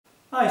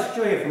Hi, it's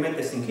Joe here from Meth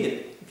Testing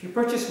Kit. If you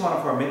purchase one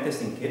of our Meth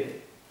Testing Kit,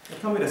 it'll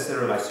come with a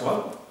sterilized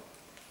swab,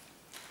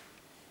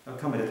 it'll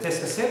come with a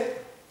test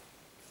cassette,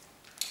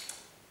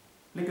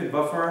 liquid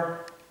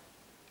buffer,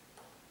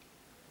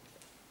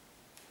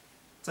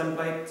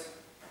 template,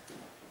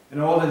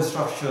 and all the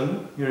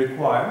instruction you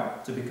require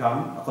to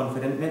become a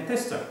confident meth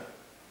tester.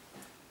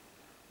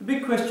 The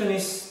big question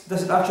is,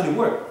 does it actually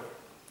work?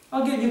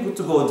 I'll get you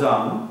to go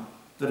down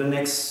to the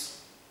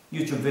next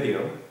YouTube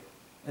video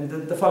and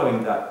the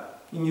following that,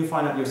 and you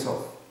find out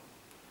yourself.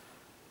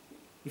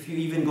 If you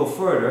even go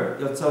further,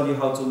 it'll tell you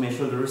how to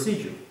measure the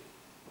residue.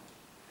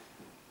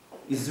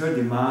 Is there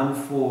demand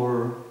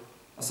for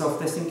a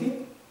self-testing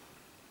kit?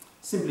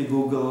 Simply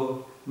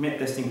Google Meth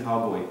Testing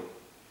Cowboy,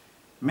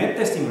 Meth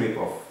Testing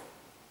Ripoff.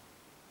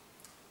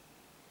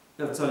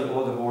 It'll tell you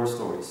all the horror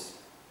stories.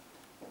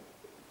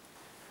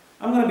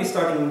 I'm going to be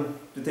starting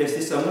to test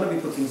this, so I'm going to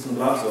be putting some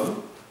gloves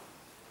on.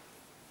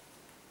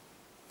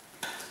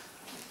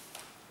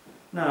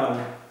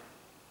 Now,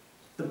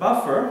 the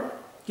buffer,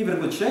 give it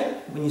a good shake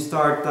when you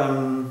start,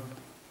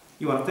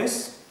 you want to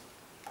test.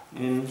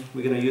 And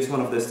we're going to use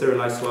one of the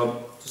sterilized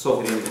swab to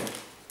soak it in there.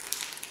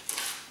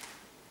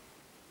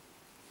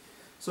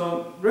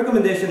 So,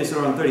 recommendation is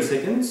around 30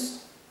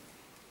 seconds.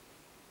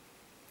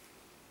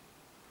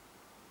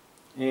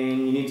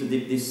 And you need to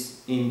dip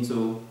this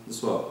into the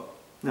swab.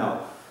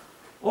 Now,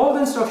 all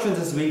the instructions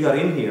as we got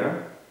in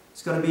here,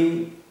 it's going to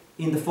be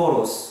in the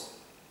photos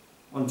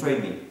on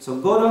TradeMe. So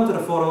go down to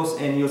the photos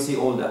and you'll see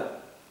all that.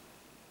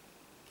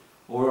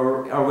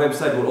 Or our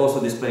website will also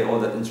display all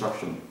that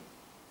instruction.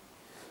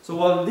 So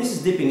while this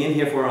is dipping in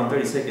here for around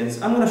 30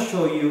 seconds, I'm going to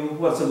show you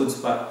what's a good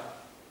spot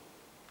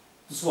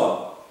to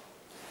swab.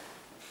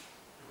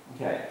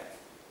 Okay.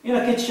 In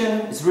a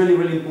kitchen, it's really,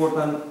 really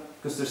important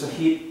because there's a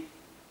heat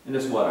and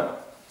there's water.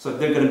 So if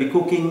they're going to be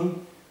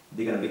cooking,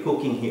 they're going to be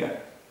cooking here.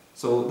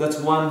 So that's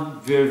one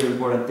very, very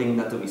important thing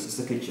not to miss, is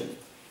the kitchen.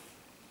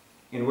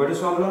 And where to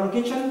swab it on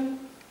the kitchen?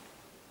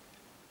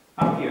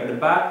 Up here at the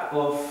back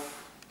of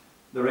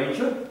the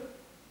Ranger.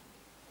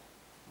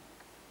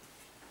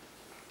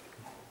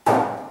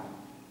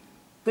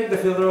 Take the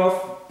filter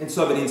off and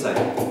swab it inside.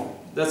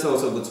 That's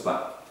also a good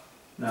spot.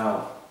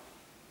 Now,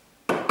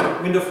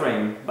 window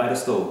frame by the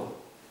stove.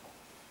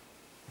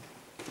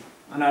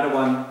 Another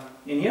one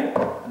in here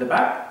at the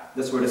back.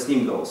 That's where the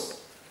steam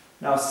goes.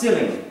 Now,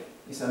 ceiling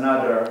is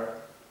another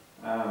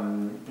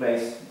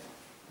place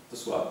to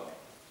swab.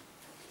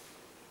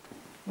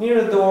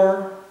 Near the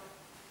door,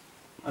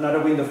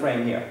 another window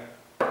frame here.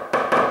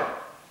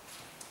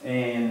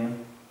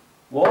 And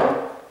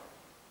wall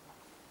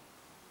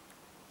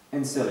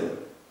and ceiling.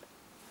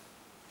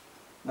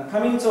 Now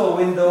coming to a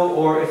window,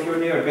 or if you're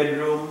near a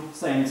bedroom,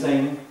 same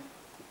thing.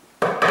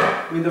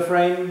 Window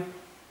frame,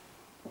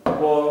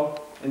 wall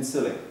and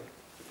ceiling.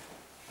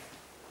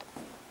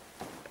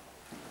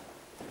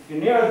 If you're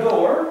near a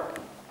door,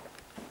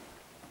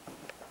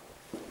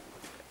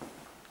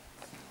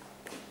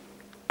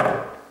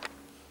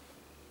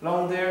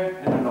 along there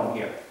and along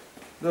here.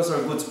 Those are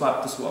a good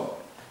spot to swab.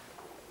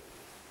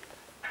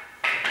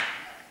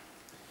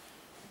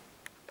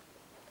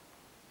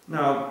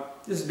 Now,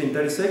 this has been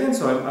 30 seconds,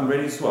 so I'm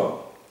ready to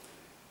swab.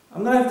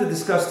 I'm going to have to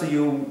discuss to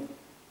you,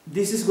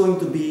 this is going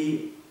to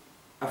be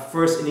a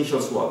first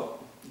initial swab.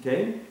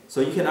 Okay?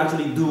 So you can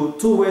actually do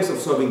two ways of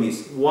swabbing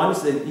this. One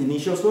is the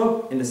initial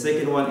swab, and the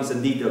second one is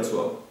a detailed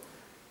swab.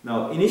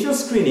 Now, initial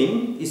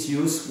screening is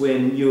used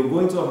when you're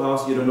going to a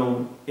house, you don't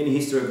know any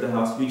history of the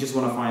house, you just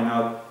want to find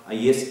out a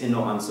yes and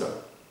no answer.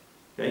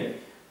 Okay?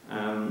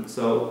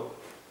 So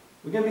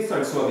we're going to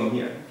start swabbing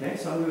here. Okay?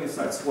 So I'm going to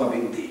start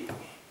swabbing the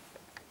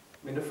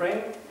window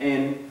frame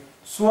and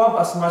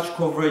swab as much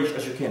coverage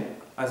as you can.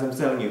 As I'm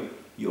telling you,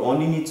 you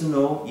only need to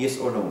know yes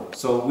or no.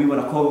 So we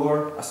want to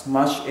cover as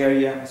much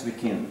area as we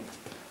can.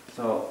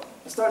 So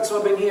start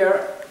swabbing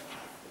here.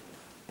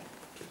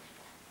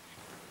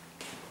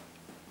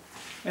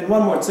 And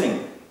one more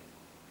thing,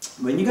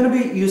 when you're going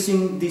to be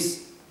using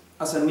this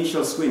as an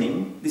initial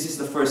screening, this is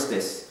the first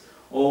test.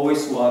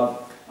 Always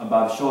swab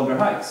above shoulder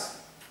heights.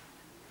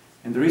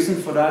 And the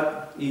reason for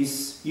that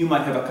is you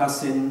might have a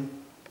cousin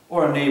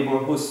or a neighbor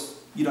who's,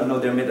 you don't know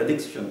their meth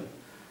addiction.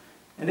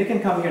 And they can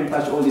come here and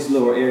touch all this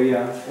lower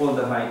area, all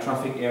the high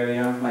traffic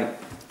area, like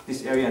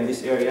this area and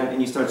this area, and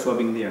you start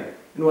swabbing there.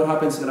 And what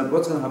happens?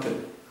 What's going to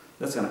happen?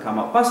 That's going to come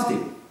up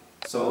positive.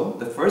 So,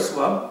 the first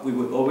swab, we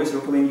would always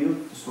recommend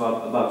you to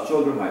swab above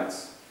shoulder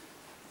heights.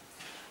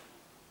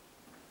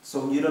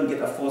 So you don't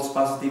get a false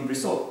positive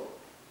result.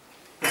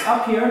 Because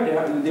up here,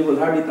 they will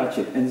hardly touch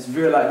it, and it's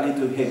very likely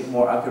to hit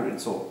more accurate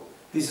result.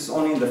 This is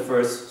only the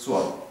first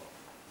swab.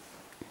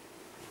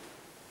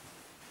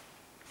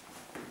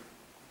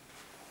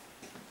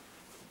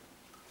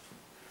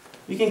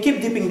 You can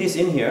keep dipping this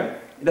in here,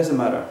 it doesn't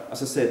matter,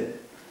 as I said.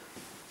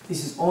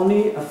 This is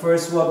only a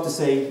first swab to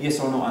say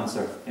yes or no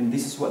answer, and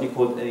this is what you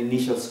call an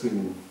initial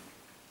screening.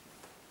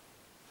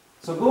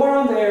 So go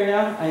around the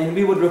area, and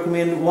we would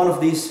recommend one of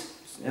these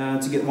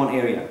to get one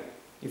area.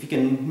 If you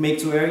can make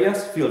two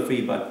areas, feel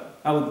free, but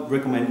I would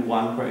recommend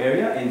one per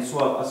area and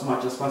swab as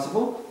much as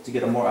possible to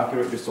get a more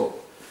accurate result.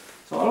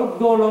 So I'll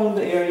go along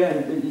the area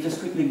and just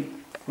quickly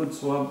put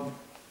swab.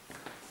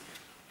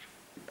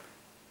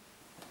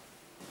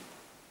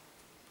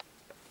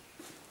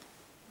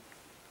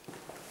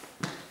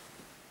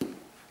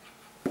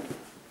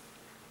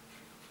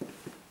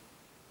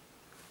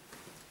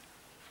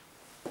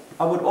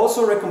 I would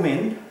also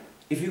recommend,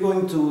 if you're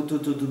going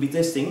to be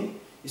testing,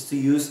 is to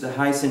use the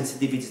high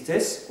sensitivity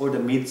test or the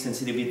mid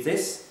sensitivity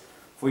test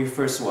for your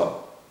first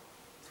swab.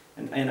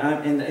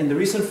 And the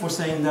reason for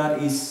saying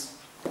that is,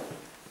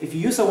 if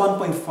you use a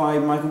 1.5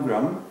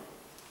 microgram,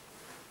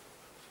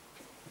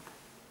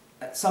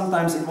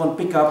 sometimes it won't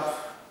pick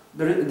up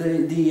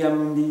the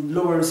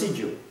lower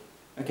residue.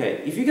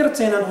 Okay, if you get a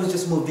tenant who's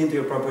just moved into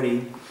your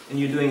property and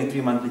you're doing a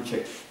 3-monthly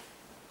check,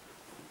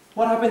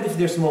 what happens if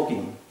they're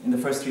smoking in the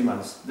first 3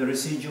 months? The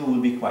residue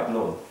will be quite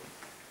low.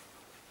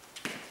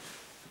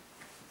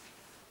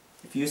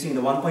 If you're using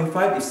the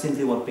 1.5, it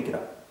simply won't pick it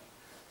up.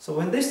 So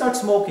when they start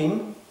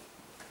smoking,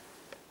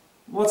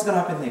 what's going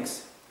to happen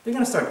next? They're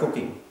going to start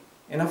cooking.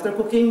 And after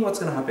cooking, what's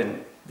going to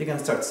happen? They're going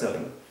to start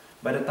selling.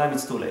 By the time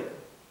it's too late.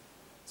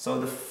 So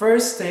the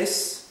first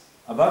test,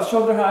 above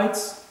shoulder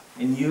heights,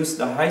 and use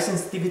the high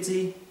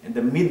sensitivity and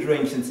the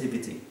mid-range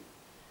sensitivity.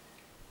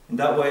 And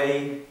that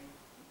way,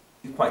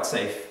 you're quite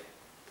safe.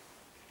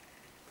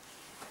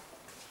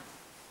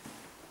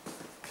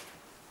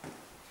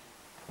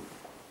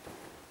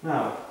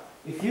 Now,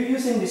 if you're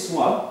using this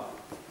swab,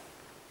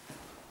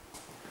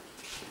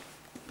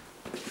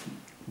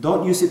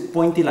 don't use it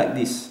pointy like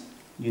this.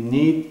 You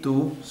need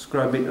to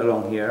scrub it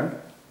along here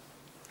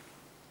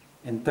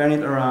and turn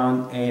it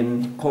around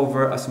and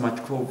cover as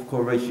much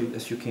coverage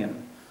as you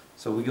can.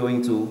 So we're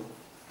going to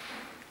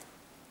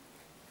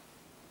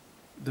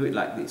do it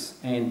like this,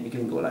 and you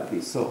can go like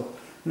this. So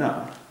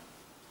now,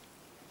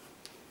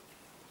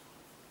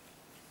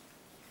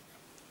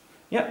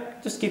 yeah,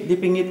 just keep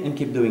dipping it and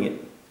keep doing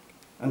it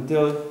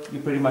until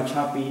you're pretty much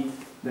happy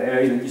the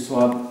area that you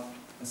swab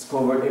has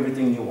covered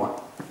everything you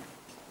want.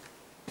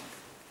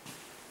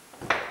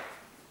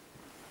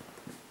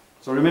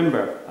 So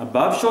remember,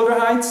 above shoulder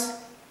heights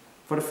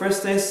for the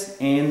first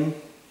test, and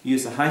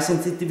use a high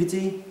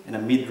sensitivity and a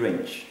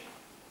mid-range.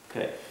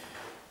 Okay.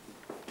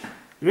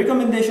 The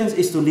recommendations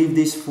is to leave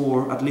this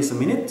for at least a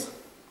minute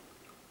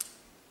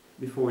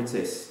before it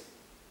says.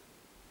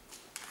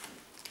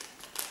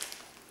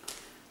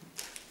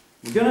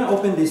 We're gonna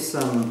open this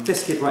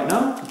test kit right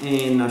now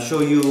and show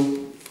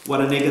you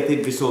what a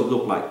negative result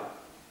look like.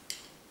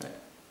 Okay.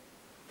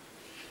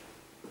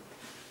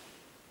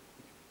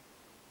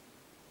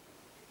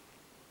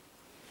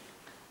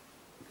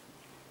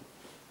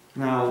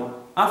 Now,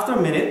 after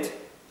a minute,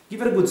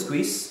 give it a good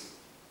squeeze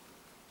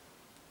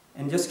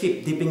and just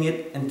keep dipping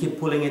it and keep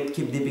pulling it,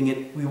 keep dipping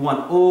it. We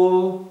want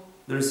all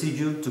the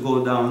residue to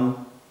go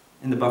down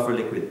in the buffer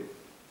liquid.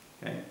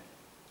 Okay.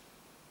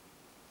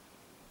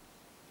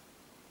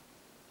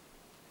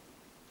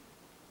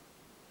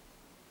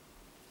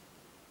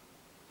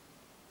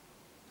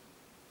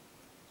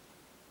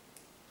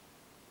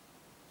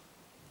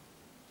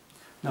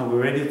 Now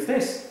we're ready to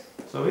test.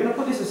 So we're going to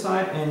put this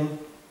aside and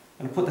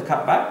put the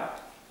cap back.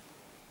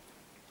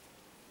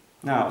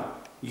 Now,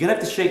 you're going to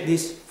have to shake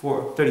this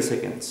for 30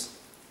 seconds.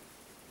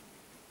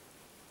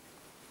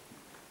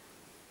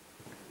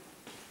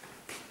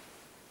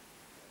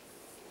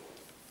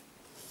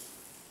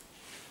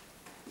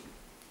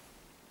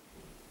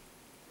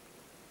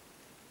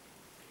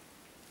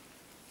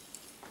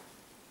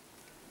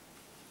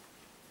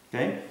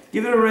 Okay,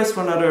 give it a rest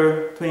for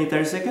another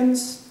 20-30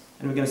 seconds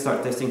and we're going to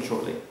start testing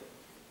shortly.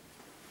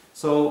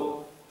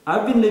 So,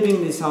 I've been living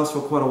in this house for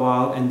quite a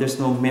while and there's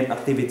no meth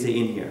activity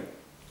in here.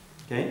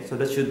 Okay, so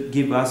that should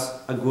give us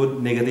a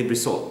good negative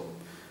result.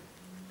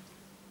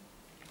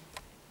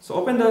 So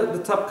open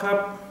the top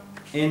cap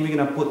and we're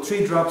going to put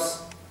 3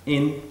 drops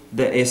in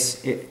the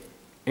S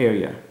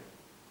area.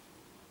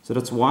 So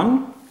that's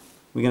 1.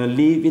 We're going to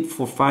leave it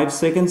for 5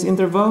 seconds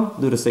interval.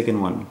 Do the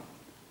second one.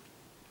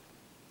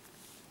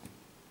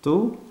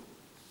 2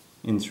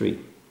 and 3.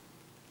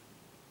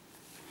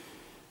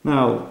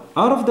 Now,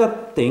 out of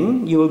that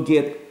thing, you will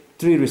get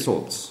 3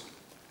 results.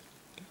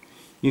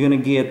 You're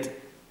going to get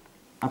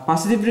a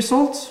positive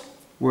result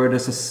where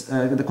there's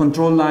the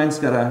control line's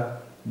got a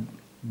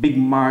big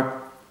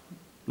mark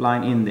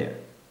line in there.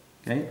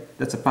 Okay,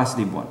 that's a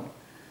positive one.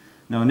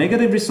 Now,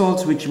 negative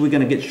results, which we're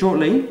going to get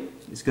shortly,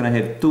 is going to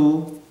have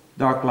 2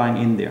 dark line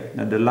in there.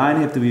 Now, the line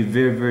have to be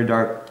very, very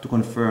dark to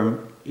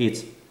confirm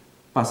it's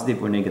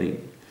positive or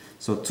negative.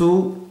 So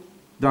 2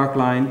 dark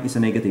line is a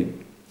negative.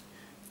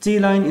 T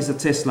line is a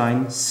test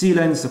line, C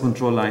line is a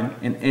control line,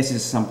 and S is a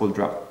sample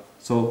drop.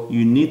 So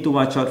you need to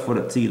watch out for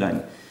the T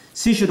line.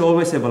 C should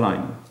always have a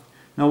line.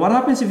 Now what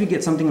happens if you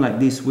get something like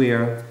this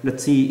where the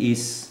T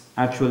is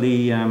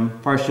actually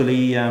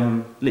partially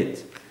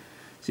lit?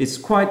 So it's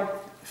quite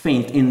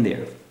faint in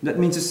there. That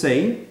means to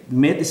say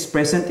meth is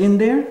present in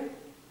there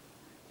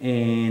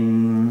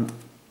and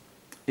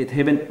it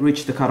haven't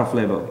reached the cutoff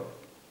level.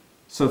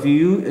 So if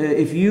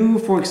you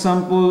for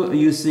example are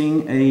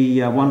using a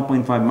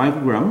 1.5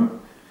 microgram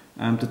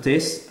to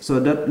test, so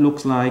that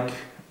looks like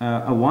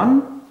a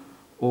 1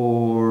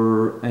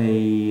 or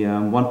a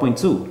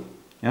 1.2.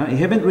 Yeah, it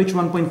haven't reached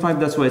 1.5,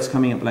 that's why it's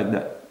coming up like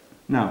that.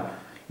 Now,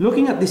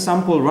 looking at this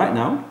sample right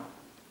now,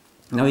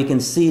 you can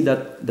see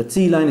that the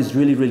T line is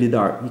really, really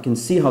dark. You can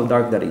see how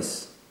dark that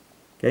is.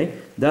 Okay,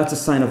 that's a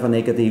sign of a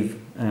negative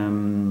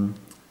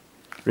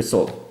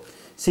result.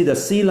 See, the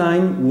C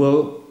line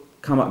will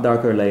come up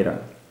darker later.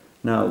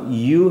 Now,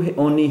 you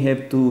only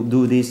have to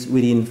do this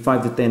within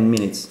 5 to 10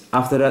 minutes.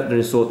 After that, the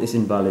result is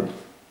invalid.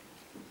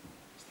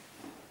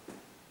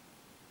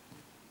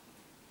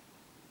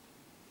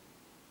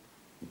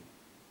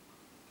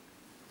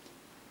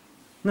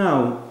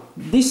 Now,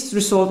 this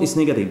result is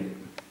negative.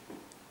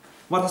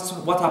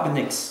 What happened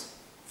next?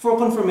 For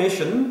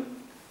confirmation,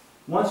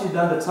 once you've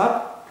done the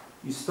top,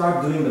 you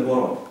start doing the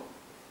bottom.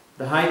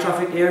 The high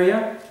traffic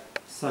area,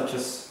 such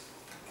as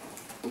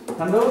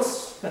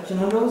handles, catching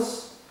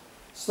handles,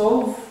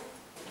 stove,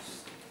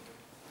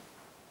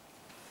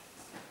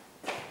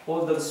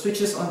 all the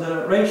switches on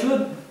the range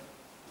hood,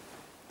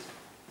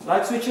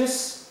 light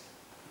switches,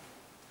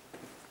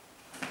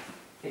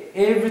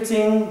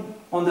 everything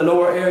on the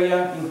lower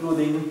area,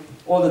 including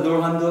all the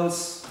door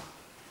handles,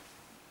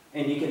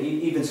 and you can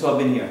even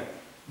swab in here.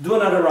 Do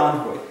another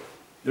round for it.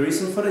 The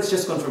reason for it is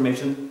just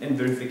confirmation and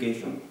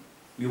verification.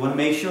 We want to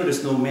make sure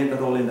there's no meth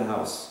at all in the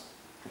house.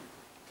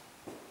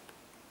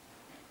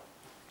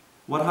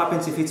 What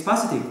happens if it's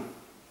positive?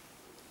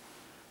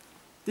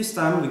 This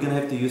time we're going to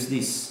have to use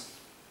this,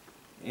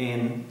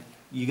 and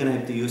you're going to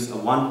have to use a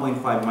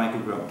 1.5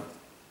 microgram.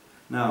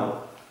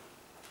 Now,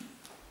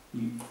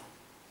 you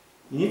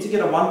need to get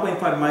a 1.5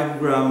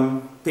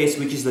 microgram test,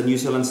 which is the New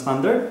Zealand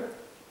standard,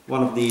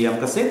 one of the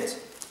cassettes.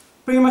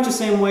 Pretty much the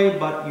same way,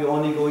 but you're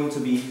only going to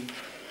be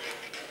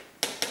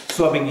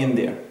swabbing in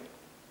there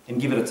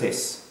and give it a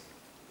test.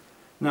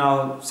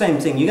 Now, same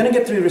thing, you're going to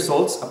get 3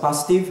 results, a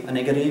positive, a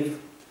negative,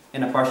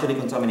 and a partially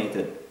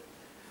contaminated.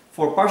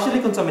 For partially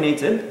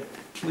contaminated,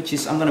 which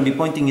is, I'm going to be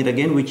pointing it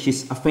again, which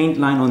is a faint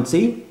line on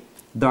C,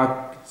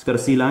 dark, it's got a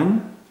C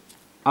line,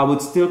 I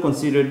would still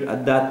consider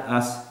that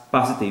as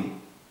positive,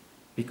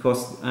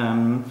 because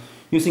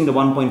using the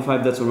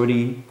 1.5, that's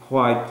already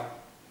quite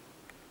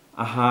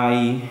a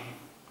high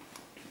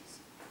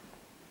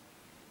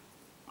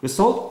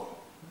result,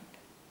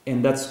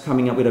 and that's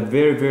coming up with a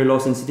very, very low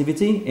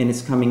sensitivity, and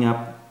it's coming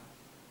up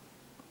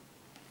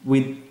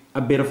with a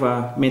bit of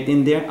a meth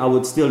in there. I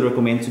would still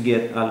recommend to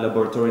get a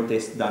laboratory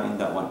test done in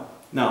that one.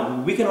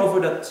 Now, we can offer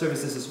that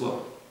services as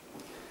well.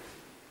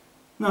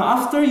 Now,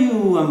 after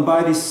you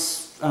buy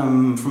this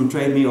from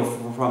Trade Me or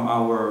from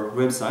our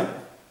website,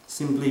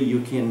 simply you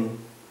can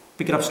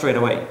pick it up straight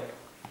away.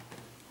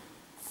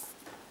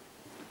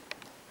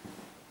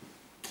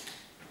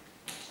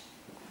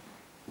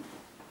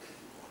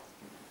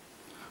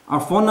 Our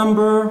phone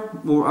number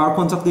or our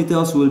contact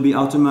details will be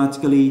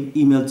automatically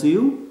emailed to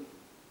you.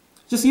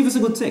 Just give us a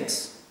good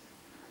text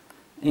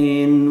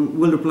and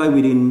we'll reply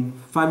within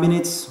 5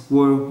 minutes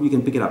where you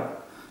can pick it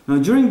up. Now,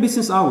 during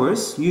business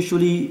hours,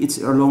 usually it's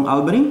along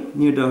Albany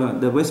near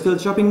the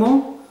Westfield shopping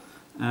mall.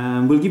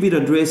 We'll give you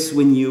the address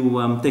when you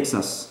text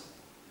us.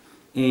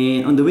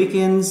 And on the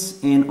weekends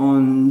and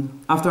on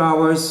after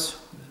hours,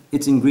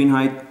 it's in Green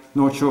Heights,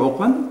 North Shore,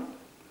 Auckland.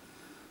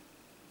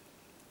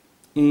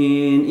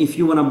 And if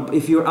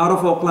you're out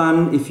of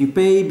Auckland, if you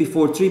pay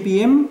before 3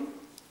 p.m.,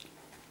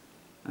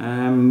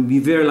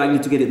 you're very likely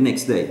to get it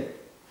next day.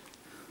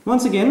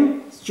 Once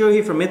again, it's Joe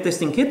here from Meth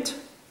Testing Kit.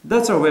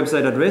 That's our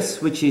website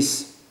address, which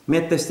is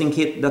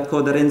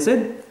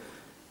methtestingkit.co.nz,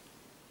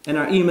 and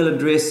our email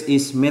address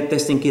is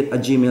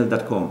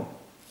methtestingkit@gmail.com,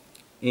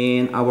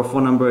 and our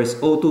phone number is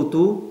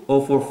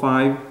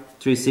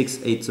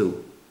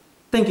 022-045-3682.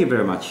 Thank you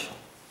very much.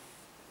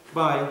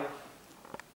 Bye.